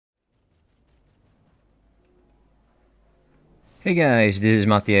Hey guys, this is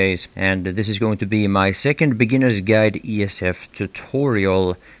MattiAce, and this is going to be my second beginner's guide ESF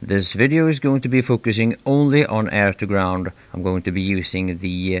tutorial. This video is going to be focusing only on air to ground. I'm going to be using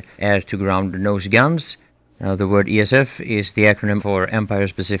the air to ground nose guns. Now the word ESF is the acronym for Empire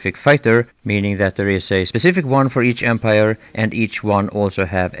Specific Fighter, meaning that there is a specific one for each empire, and each one also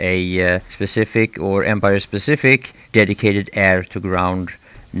have a specific or empire specific dedicated air to ground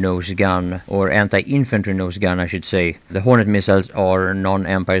nose gun, or anti-infantry nose gun I should say. The Hornet missiles are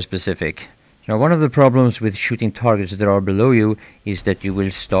non-empire specific. Now one of the problems with shooting targets that are below you is that you will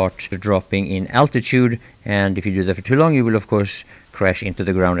start dropping in altitude, and if you do that for too long you will of course crash into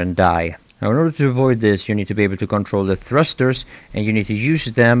the ground and die. Now in order to avoid this you need to be able to control the thrusters, and you need to use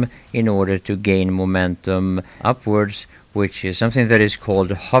them in order to gain momentum upwards, which is something that is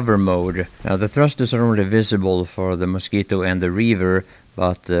called hover mode. Now the thrusters are only visible for the Mosquito and the Reaver,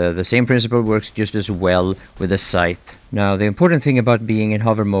 but the same principle works just as well with the sight. Now the important thing about being in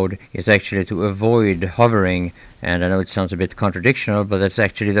hover mode is actually to avoid hovering, and I know it sounds a bit contradictional, but that's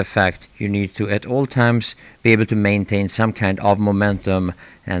actually the fact. You need to at all times be able to maintain some kind of momentum,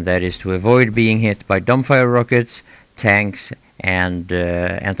 and that is to avoid being hit by dumbfire rockets, tanks, and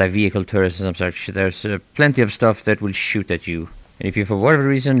anti-vehicle turrets and such. There's plenty of stuff that will shoot at you. And if you for whatever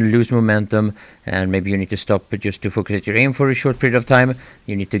reason lose momentum and maybe you need to stop just to focus at your aim for a short period of time,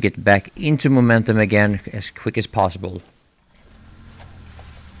 you need to get back into momentum again as quick as possible.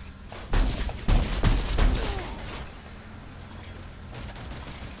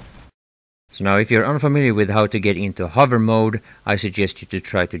 So now if you're unfamiliar with how to get into hover mode, I suggest you to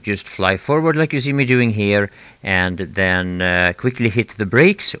try to just fly forward like you see me doing here, and then quickly hit the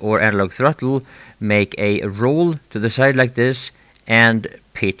brakes or analog throttle, make a roll to the side like this, and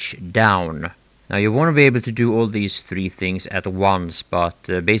pitch down. Now you want to be able to do all these three things at once, but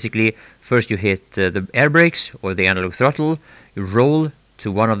basically first you hit the air brakes or the analog throttle, you roll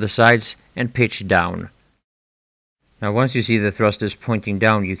to one of the sides and pitch down. Now once you see the thrusters pointing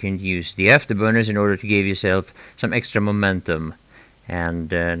down, you can use the afterburners in order to give yourself some extra momentum.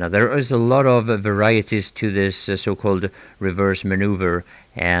 And now there is a lot of varieties to this so-called reverse maneuver,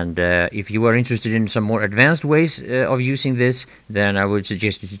 and if you are interested in some more advanced ways of using this, then I would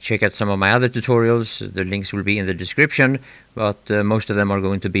suggest you to check out some of my other tutorials. The links will be in the description, but most of them are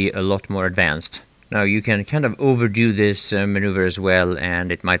going to be a lot more advanced. Now you can kind of overdo this maneuver as well,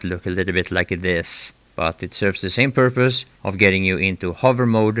 and it might look a little bit like this, but it serves the same purpose of getting you into hover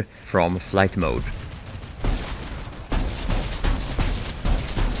mode from flight mode.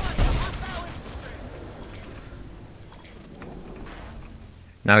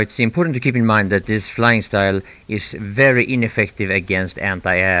 Now it's important to keep in mind that this flying style is very ineffective against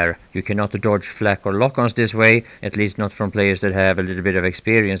anti-air. You cannot dodge flak or lock-ons this way, at least not from players that have a little bit of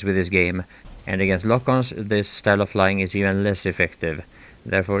experience with this game. And against lock-ons, this style of flying is even less effective.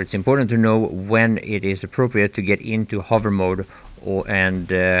 Therefore it's important to know when it is appropriate to get into hover mode and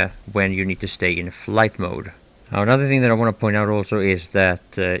when you need to stay in flight mode. Now another thing that I want to point out also is that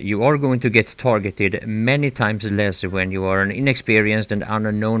you are going to get targeted many times less when you are an inexperienced and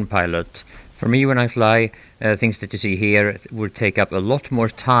unknown pilot. For me, when I fly, things that you see here would take up a lot more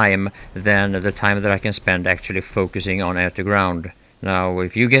time than the time that I can spend actually focusing on air to ground. Now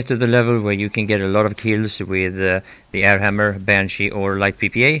if you get to the level where you can get a lot of kills with the Airhammer, Banshee or Light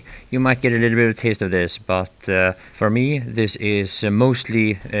PPA, you might get a little bit of a taste of this, but for me this is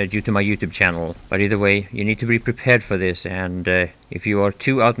mostly due to my YouTube channel. But either way, you need to be prepared for this, and if you are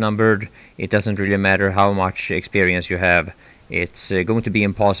too outnumbered, it doesn't really matter how much experience you have. It's going to be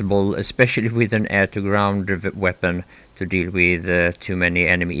impossible, especially with an air-to-ground weapon, to deal with too many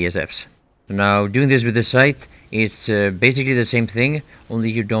enemy ESFs. Now doing this with the sight, it's basically the same thing, only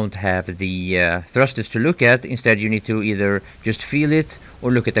you don't have the thrusters to look at. Instead you need to either just feel it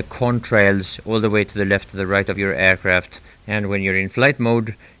or look at the contrails all the way to the left to the right of your aircraft. And when you're in flight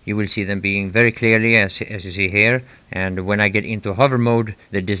mode you will see them being very clearly as you see here, and when I get into hover mode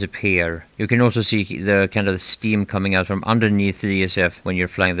they disappear. You can also see the kind of steam coming out from underneath the ESF when you're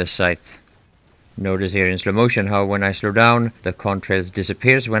flying the sight. Notice here in slow motion how when I slow down, the contrails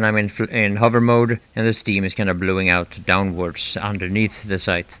disappears when I'm in hover mode, and the steam is kind of blowing out downwards underneath the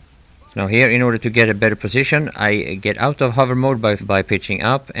sight. Now here, in order to get a better position, I get out of hover mode by pitching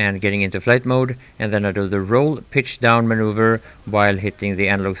up and getting into flight mode, and then I do the roll pitch down maneuver while hitting the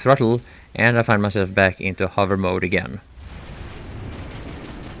analog throttle, and I find myself back into hover mode again.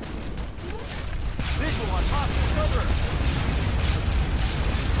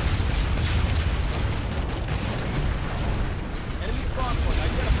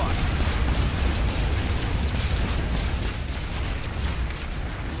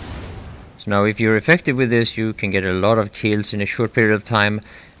 So now if you're effective with this, you can get a lot of kills in a short period of time,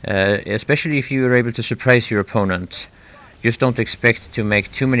 especially if you are able to surprise your opponent. Just don't expect to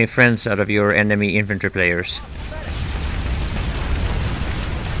make too many friends out of your enemy infantry players.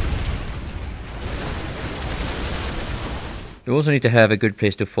 You also need to have a good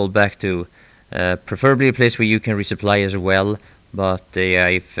place to fall back to, preferably a place where you can resupply as well, but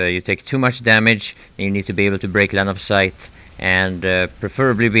if you take too much damage, then you need to be able to break line of sight, and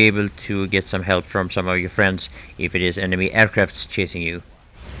preferably be able to get some help from some of your friends if it is enemy aircrafts chasing you.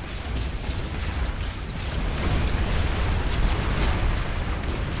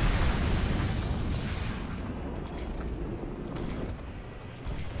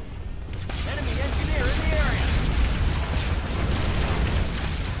 Enemy engineer in the area.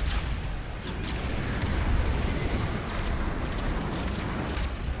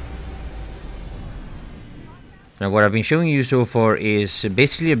 Now what I've been showing you so far is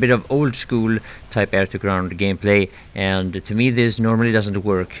basically a bit of old school type air-to-ground gameplay, and to me this normally doesn't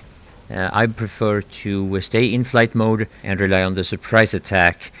work. I prefer to stay in flight mode and rely on the surprise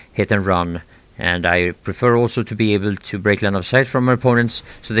attack, hit and run, and I prefer also to be able to break line of sight from my opponents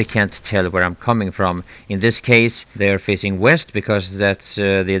so they can't tell where I'm coming from. In this case they are facing west because that's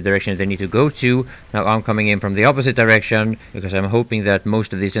the direction they need to go to. Now I'm coming in from the opposite direction because I'm hoping that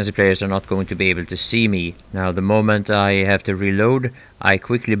most of these NC players are not going to be able to see me. Now the moment I have to reload, I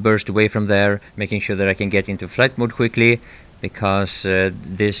quickly burst away from there, making sure that I can get into flight mode quickly, because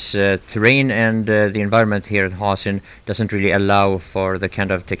this terrain and the environment here at Hasen doesn't really allow for the kind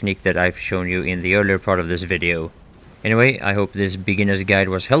of technique that I've shown you in the earlier part of this video. Anyway, I hope this beginner's guide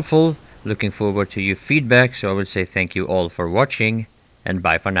was helpful. Looking forward to your feedback, so I will say thank you all for watching, and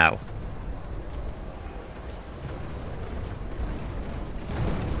bye for now.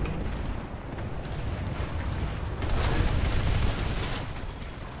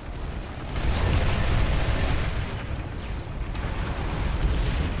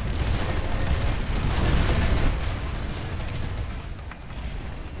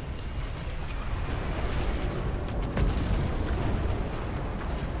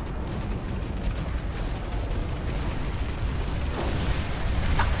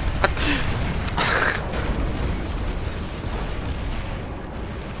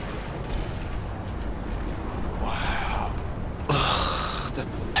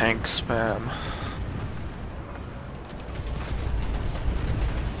 Tank spam.